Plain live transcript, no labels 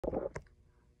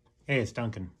Hey, it's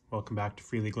Duncan. Welcome back to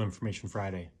Free Legal Information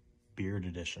Friday, Beard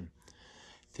Edition.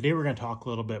 Today we're going to talk a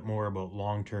little bit more about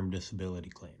long-term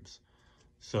disability claims.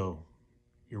 So,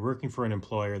 you're working for an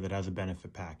employer that has a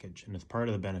benefit package, and as part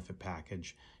of the benefit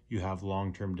package, you have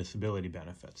long-term disability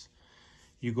benefits.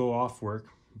 You go off work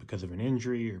because of an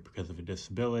injury or because of a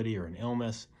disability or an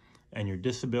illness, and your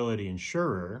disability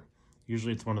insurer,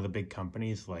 usually it's one of the big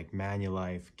companies like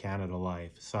Manulife, Canada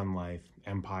Life, Sun Life,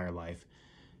 Empire Life,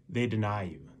 they deny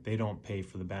you. They don't pay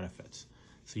for the benefits.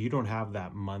 So you don't have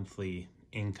that monthly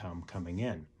income coming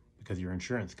in because your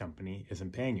insurance company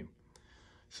isn't paying you.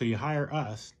 So you hire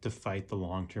us to fight the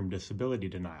long-term disability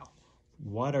denial.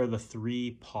 What are the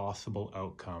three possible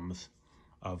outcomes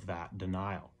of that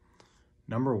denial?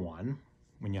 Number one,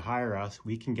 when you hire us,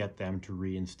 we can get them to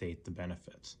reinstate the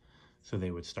benefits. So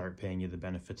they would start paying you the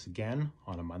benefits again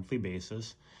on a monthly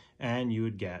basis, and you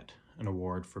would get an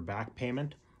award for back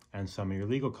payment and some of your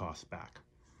legal costs back.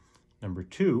 Number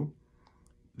two,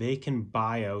 they can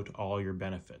buy out all your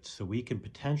benefits. So we can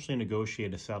potentially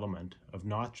negotiate a settlement of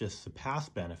not just the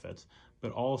past benefits,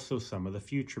 but also some of the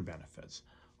future benefits.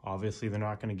 Obviously, they're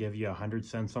not going to give you 100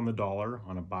 cents on the dollar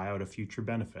on a buyout of future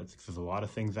benefits because there's a lot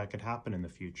of things that could happen in the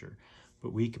future.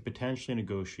 But we could potentially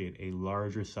negotiate a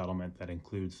larger settlement that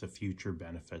includes the future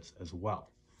benefits as well.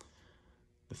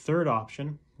 The third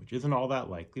option, which isn't all that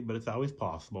likely, but it's always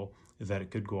possible, is that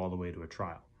it could go all the way to a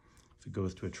trial. If it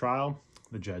goes to a trial,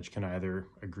 the judge can either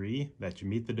agree that you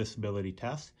meet the disability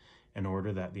test and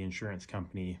order that the insurance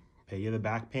company pay you the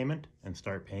back payment and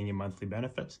start paying you monthly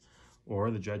benefits,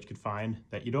 or the judge could find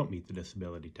that you don't meet the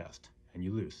disability test and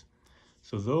you lose.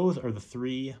 So those are the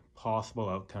three possible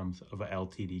outcomes of a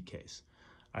LTD case.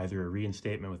 Either a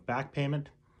reinstatement with back payment,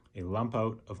 a lump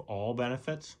out of all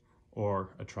benefits, or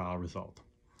a trial result.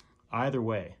 Either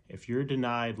way, if you're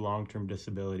denied long-term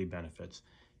disability benefits,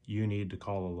 you need to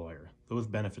call a lawyer. Those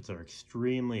benefits are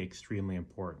extremely, extremely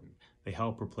important. They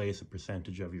help replace a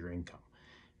percentage of your income.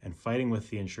 And fighting with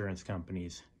the insurance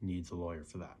companies needs a lawyer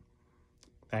for that.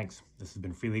 Thanks. This has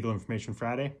been Free Legal Information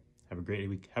Friday. Have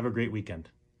a great weekend.